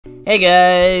Hey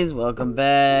guys, welcome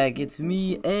back. It's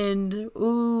me,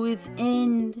 it's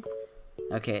End.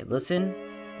 Okay, listen.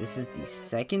 This is the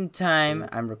second time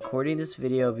I'm recording this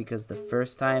video because the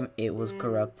first time it was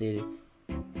corrupted.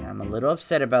 And I'm a little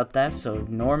upset about that, so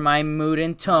ignore my mood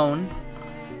and tone.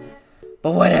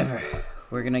 But whatever.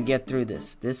 We're gonna get through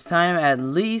this. This time, at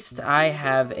least, I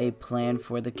have a plan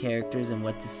for the characters and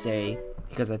what to say.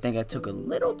 Because I think I took a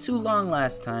little too long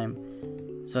last time.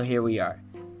 So here we are.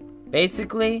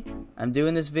 Basically, I'm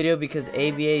doing this video because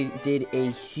AVA did a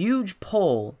huge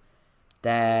poll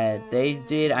that they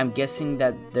did. I'm guessing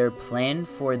that their plan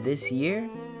for this year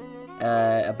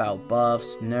about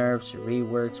buffs, nerfs,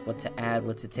 reworks, what to add,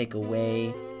 what to take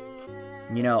away,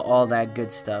 you know, all that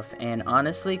good stuff. And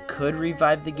honestly, could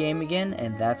revive the game again,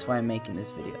 and that's why I'm making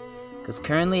this video. Because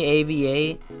currently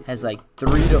AVA has like 3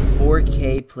 to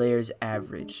 4K players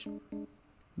average.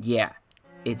 Yeah,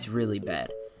 it's really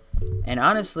bad. And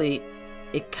honestly,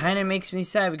 it kind of makes me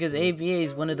sad because AVA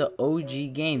is one of the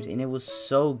OG games and it was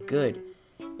so good.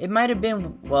 It might have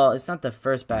been, well, it's not the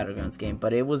first Battlegrounds game,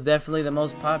 but it was definitely the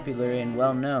most popular and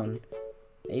well known.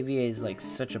 AVA is like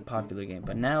such a popular game,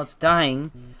 but now it's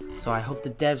dying. So I hope the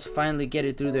devs finally get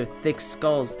it through their thick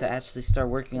skulls to actually start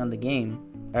working on the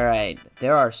game. Alright,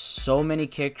 there are so many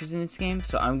characters in this game,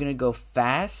 so I'm gonna go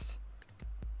fast.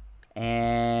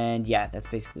 And yeah, that's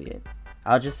basically it.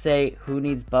 I'll just say who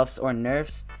needs buffs or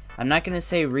nerfs. I'm not going to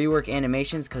say rework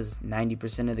animations because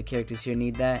 90% of the characters here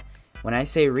need that. When I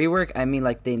say rework, I mean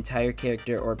like the entire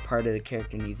character or part of the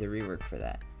character needs a rework for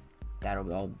that. That'll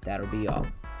be all.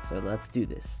 So let's do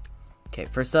this. Okay,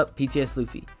 first up, PTS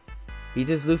Luffy.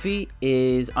 PTS Luffy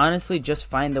is honestly just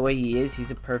fine the way he is. He's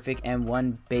a perfect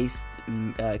M1 based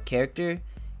character.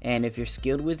 And if you're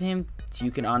skilled with him,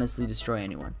 you can honestly destroy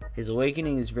anyone. His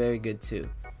awakening is very good too.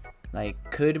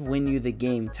 Like, could win you the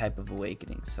game type of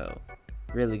awakening. So,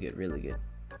 really good, really good.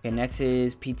 Okay, next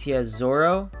is PTS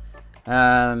Zoro.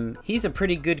 He's a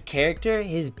pretty good character.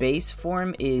 His base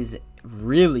form is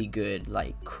really good,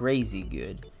 like crazy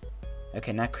good.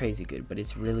 Okay, not crazy good, but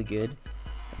it's really good.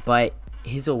 But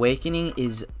his awakening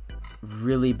is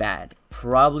really bad.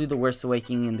 Probably the worst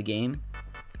awakening in the game.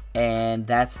 And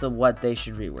that's what they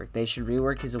should rework. They should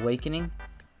rework his awakening.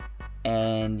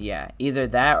 And yeah, either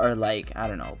that or like, I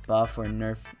don't know, buff or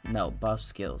nerf, no, buff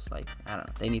skills. Like, I don't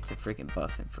know, they need to freaking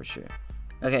buff him for sure.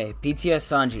 Okay, PTS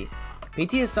Sanji.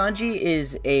 PTS Sanji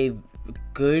is a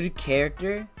good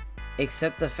character,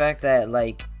 except the fact that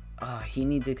like, he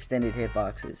needs extended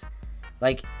hitboxes.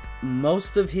 Like,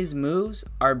 most of his moves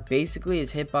are basically,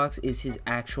 his hitbox is his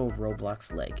actual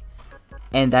Roblox leg.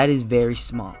 And that is very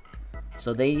small.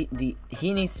 So he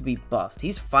needs to be buffed.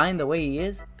 He's fine the way he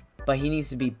is, but he needs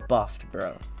to be buffed,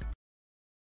 bro.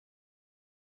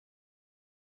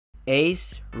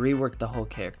 Ace, rework the whole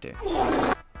character.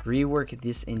 Rework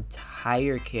this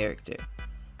entire character.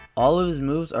 All of his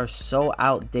moves are so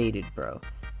outdated, bro.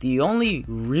 The only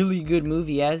really good move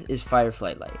he has is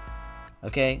Firefly Light.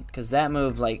 Okay? Because that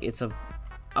move, like, it's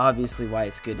obviously why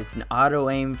it's good. It's an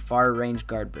auto-aim, far-range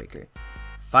guard breaker.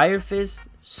 Fire Fist,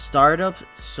 startup,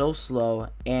 so slow,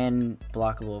 and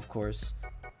blockable, of course.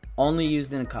 Only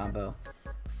used in a combo.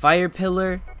 Fire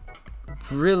Pillar,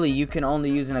 really, you can only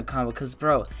use in a combo because,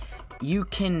 bro, you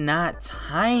cannot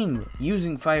time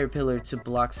using Fire Pillar to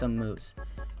block some moves.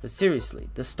 But seriously,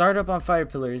 the startup on Fire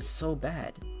Pillar is so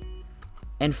bad.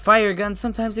 And Fire Gun,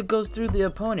 sometimes it goes through the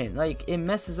opponent. Like, it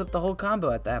messes up the whole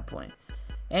combo at that point.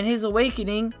 And his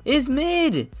awakening is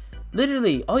mid.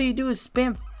 Literally, all you do is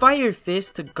spam Fire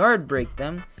Fist to guard break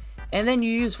them. And then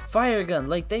you use Fire Gun.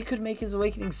 Like, they could make his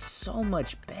awakening so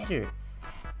much better.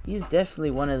 He's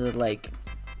definitely one of the, like,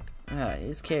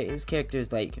 his character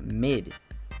is, like, mid.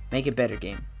 Make it better,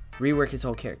 game. Rework his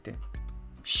whole character.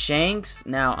 Shanks.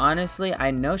 Now, honestly,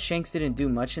 I know Shanks didn't do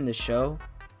much in the show.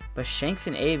 But Shanks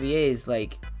in AVA is,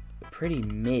 like, pretty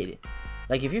mid.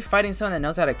 Like, if you're fighting someone that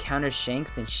knows how to counter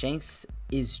Shanks, then Shanks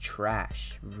is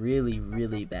trash. Really,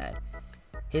 really bad.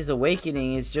 His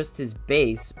awakening is just his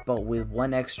base, but with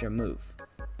one extra move.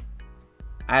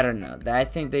 I don't know. I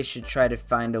think they should try to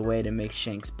find a way to make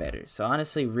Shanks better. So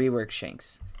honestly, rework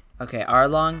Shanks. Okay,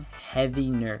 Arlong,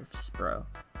 heavy nerfs, bro.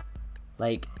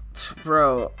 Like,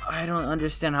 bro, I don't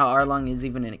understand how Arlong is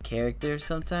even in a character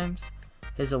sometimes.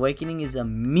 His awakening is a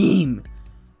meme.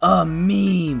 A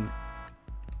meme.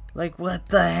 Like, what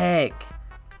the heck?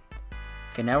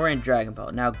 Okay, now we're in Dragon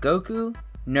Ball. Now, Goku,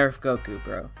 nerf Goku,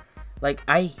 bro. Like,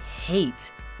 I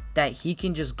hate that he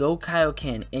can just go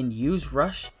Kaioken and use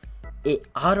Rush. It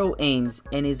auto-aims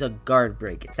and is a guard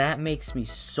break. That makes me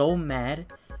so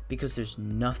mad because there's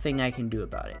nothing I can do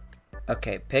about it.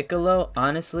 Okay, Piccolo,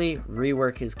 honestly,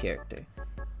 rework his character.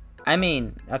 I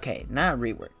mean, okay, not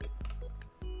rework.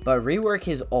 But rework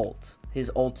his ult,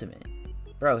 his ultimate.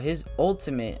 Bro, his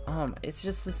ultimate, it's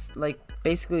just this, like,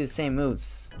 basically the same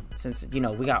moves. Since, you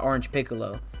know, we got Orange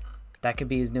Piccolo. That could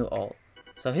be his new ult.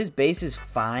 So his base is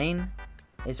fine.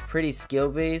 It's pretty skill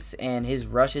based, and his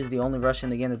rush is the only rush in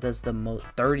the game that does the most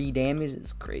 30 damage.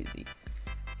 It's crazy.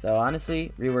 So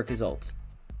honestly, rework his ult.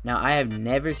 Now I have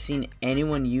never seen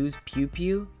anyone use Pew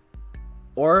Pew,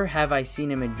 or have I seen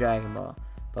him in Dragon Ball.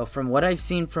 But from what I've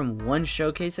seen from one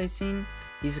showcase I've seen,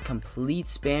 he's a complete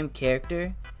spam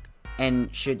character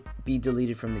and should be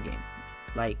deleted from the game.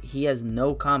 Like, he has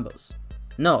no combos.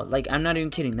 No, like, I'm not even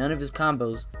kidding. None of his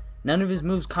combos, none of his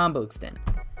moves combo extend.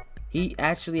 He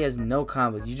actually has no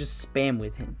combos. You just spam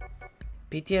with him.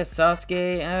 PTS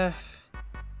Sasuke,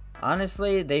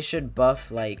 honestly, they should buff,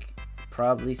 like,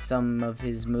 probably some of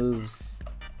his moves.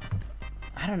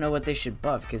 I don't know what they should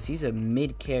buff, because he's a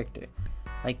mid character.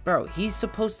 Like, bro, he's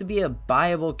supposed to be a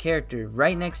buyable character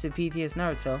right next to PTS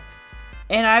Naruto.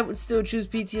 And I would still choose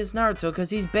PTS Naruto because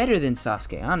he's better than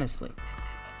Sasuke, honestly.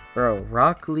 Bro,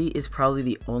 Rock Lee is probably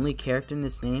the only character in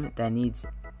this game that needs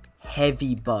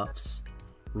heavy buffs.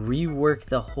 Rework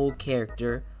the whole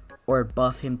character or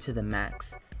buff him to the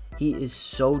max. He is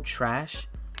so trash.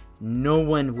 No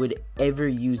one would ever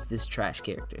use this trash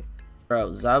character.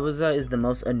 Bro, Zabuza is the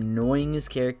most annoyingest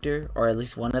character, or at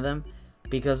least one of them,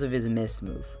 because of his mist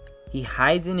move. He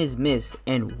hides in his mist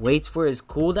and waits for his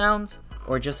cooldowns,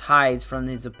 or just hides from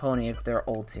his opponent if they're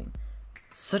ulting.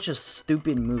 Such a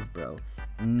stupid move, bro.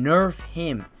 Nerf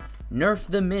him. Nerf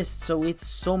the mist so it's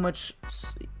so much,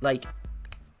 like,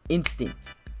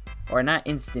 instant. Or not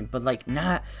instant, but, like,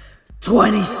 not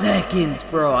 20 seconds,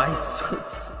 bro.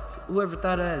 Whoever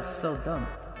thought of that is so dumb.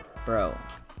 Bro,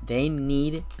 they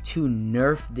need to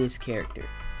nerf this character.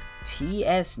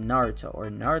 TS Naruto, or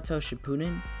Naruto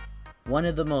Shippuden, one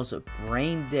of the most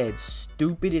brain-dead,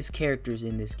 stupidest characters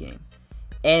in this game.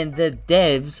 And the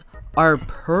devs are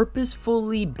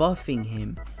purposefully buffing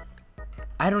him.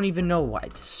 I don't even know why.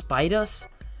 To spite us?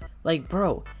 Like,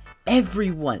 bro,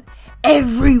 everyone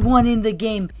in the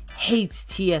game hates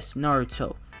TS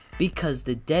Naruto because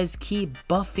the devs keep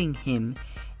buffing him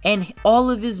and all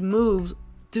of his moves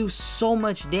do so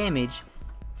much damage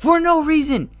for no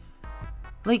reason.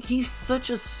 Like, he's such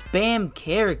a spam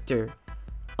character.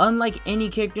 Unlike any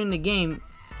character in the game,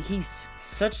 he's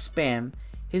such spam.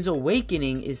 His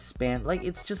awakening is spam. Like,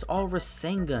 it's just all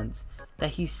Rasengans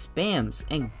that he spams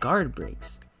and guard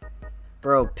breaks.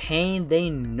 Bro, Pain, they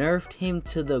nerfed him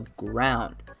to the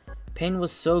ground. Pain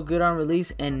was so good on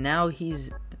release, and now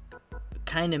he's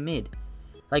kind of mid.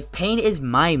 Like, Pain is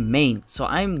my main, so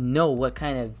I know what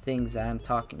kind of things that I'm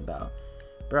talking about.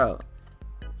 Bro,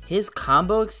 his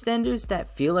combo extenders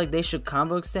that feel like they should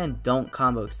combo extend don't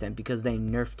combo extend because they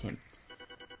nerfed him.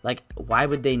 Like, why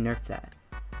would they nerf that?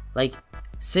 Like,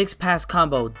 6-pass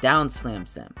combo down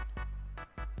slams them.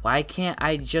 Why can't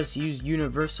I just use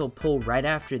universal pull right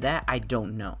after that? I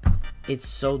don't know. It's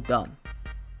so dumb.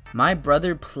 My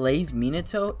brother plays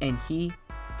Minato and he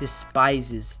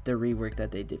despises the rework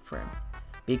that they did for him.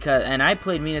 And I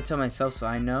played Minato myself, so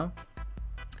I know.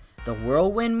 The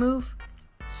whirlwind move,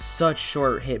 such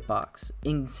short hitbox,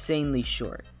 insanely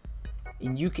short.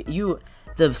 And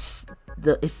it's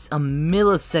a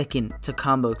millisecond to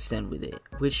combo extend with it,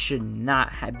 which should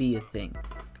not be a thing.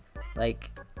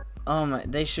 Like, oh my,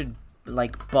 they should,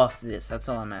 like, buff this. That's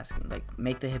all I'm asking. Like,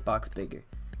 make the hitbox bigger.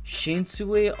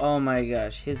 Shinsui, oh my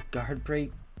gosh, his guard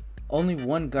break, only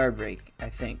one guard break, I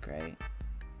think, right?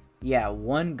 Yeah,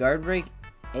 one guard break,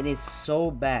 and it's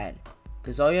so bad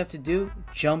because all you have to do,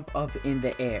 jump up in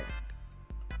the air.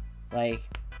 Like,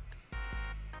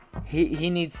 he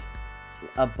needs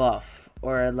a buff,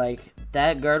 or like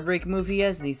that guard break move he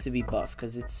has needs to be buffed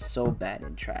because it's so bad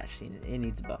and trash. It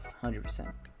needs a buff,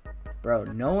 100%. Bro,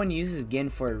 no one uses Gin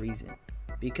for a reason,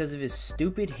 because of his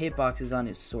stupid hitboxes on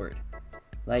his sword.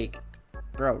 Like,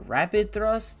 bro, rapid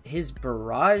thrust, his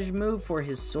barrage move for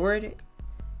his sword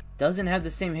doesn't have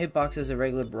the same hitbox as a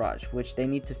regular barrage, which they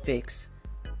need to fix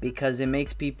because it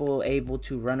makes people able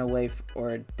to run away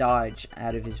or dodge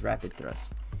out of his rapid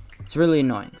thrust. It's really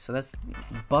annoying. So that's,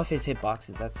 buff his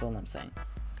hitboxes. That's all I'm saying.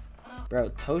 Bro,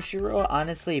 Toshiro,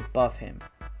 honestly, buff him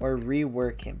or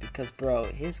rework him because, bro,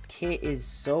 his kit is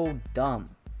so dumb.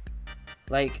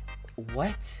 Like,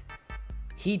 what?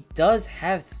 He does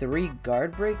have 3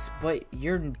 guard breaks, but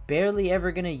you're barely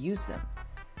ever gonna use them.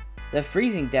 The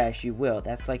freezing dash you will.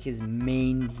 That's like his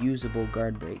main usable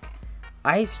guard break.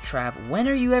 Ice trap, when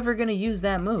are you ever gonna use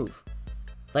that move?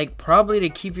 Like, probably to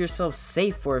keep yourself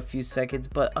safe for a few seconds,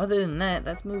 but other than that,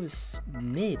 that move is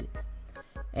mid.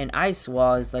 And ice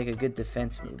wall is like a good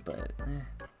defense move, but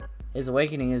his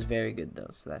awakening is very good though,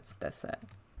 so that's that.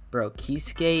 Bro,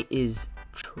 Kisuke is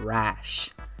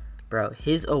trash. Bro,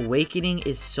 his awakening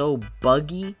is so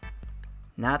buggy.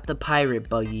 Not the pirate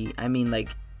buggy. I mean,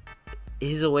 like,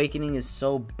 his awakening is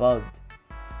so bugged.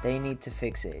 They need to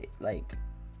fix it. Like,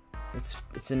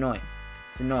 it's annoying.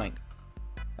 It's annoying.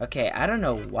 Okay, I don't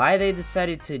know why they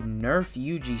decided to nerf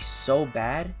Yuji so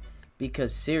bad.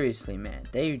 Because seriously, man,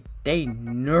 they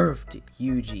nerfed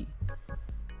Yuji.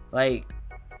 Like,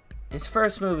 his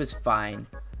first move is fine.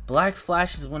 Black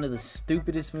Flash is one of the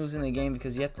stupidest moves in the game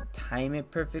because you have to time it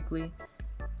perfectly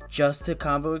just to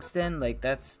combo extend. Like,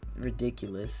 that's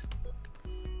ridiculous.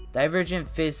 Divergent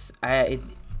Fist, I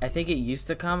think it used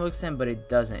to combo extend, but it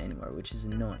doesn't anymore, which is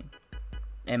annoying.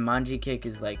 And Manji Kick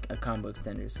is like a combo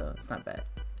extender, so it's not bad.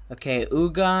 Okay,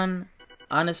 Ugon,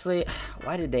 honestly,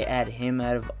 why did they add him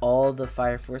out of all the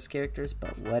Fire Force characters?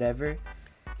 But whatever.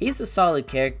 He's a solid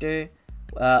character.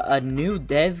 A new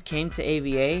dev came to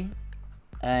AVA,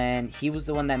 and he was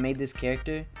the one that made this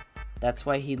character. That's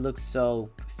why he looks so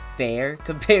fair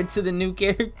compared to the new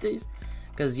characters.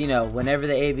 Because, you know, whenever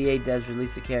the AVA devs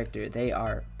release a character, they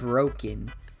are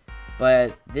broken.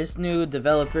 But this new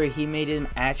developer, he made him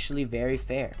actually very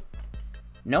fair.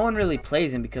 No one really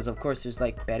plays him because, of course, there's,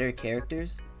 like, better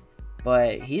characters.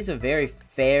 But he's a very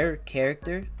fair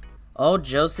character. Oh,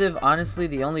 Joseph, honestly,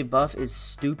 the only buff is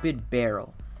stupid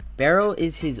Barrel. Barrel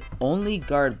is his only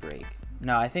guard break.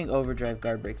 No, I think Overdrive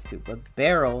guard breaks too. But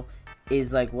Barrel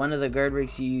is, like, one of the guard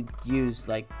breaks you use,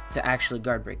 like, to actually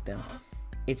guard break them.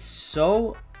 It's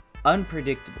so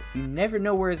unpredictable. You never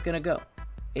know where it's gonna go.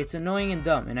 It's annoying and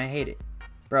dumb, and I hate it.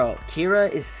 Bro,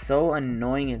 Kira is so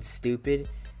annoying and stupid.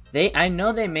 I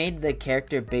know they made the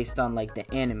character based on, like, the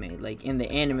anime. Like, in the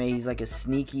anime, he's like a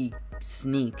sneaky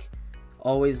sneak.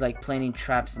 Always, like, planning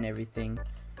traps and everything.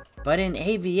 But in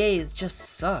AVA, it just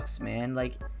sucks, man.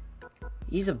 Like,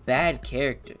 he's a bad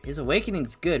character. His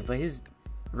awakening's good, but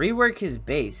rework his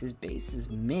base. His base is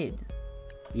mid.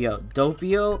 Yo,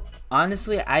 Doppio,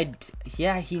 honestly,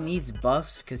 yeah, he needs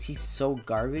buffs because he's so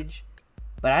garbage.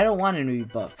 But I don't want him to be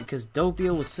buffed because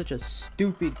Doppio was such a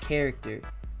stupid character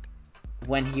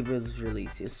when he was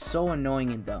released. He was so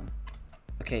annoying and dumb.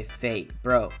 Okay, Fate,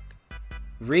 bro.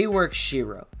 Rework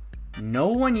Shiro. No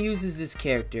one uses this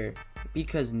character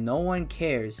because no one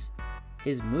cares.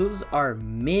 His moves are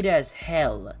mid as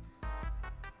hell.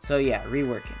 So yeah,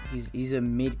 rework him. He's a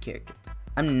mid character.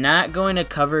 I'm not going to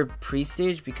cover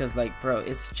pre-stage because, like, bro,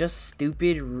 it's just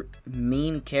stupid,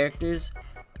 mean characters.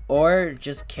 Or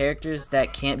just characters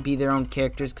that can't be their own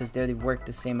characters because they work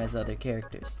the same as other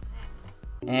characters.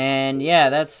 And yeah,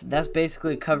 that's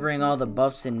basically covering all the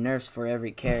buffs and nerfs for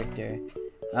every character.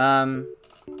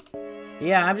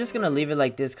 Yeah, I'm just gonna leave it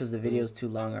like this because the video is too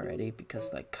long already.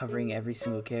 Because, like, covering every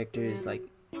single character is, like,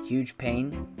 huge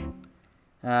pain.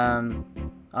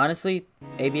 Honestly,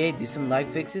 ABA, do some lag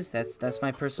fixes. That's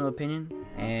my personal opinion.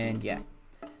 And yeah.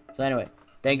 So anyway,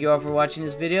 thank you all for watching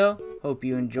this video. Hope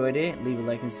you enjoyed it. Leave a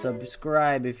like and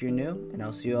subscribe if you're new. And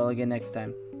I'll see you all again next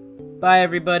time. Bye,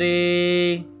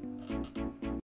 everybody.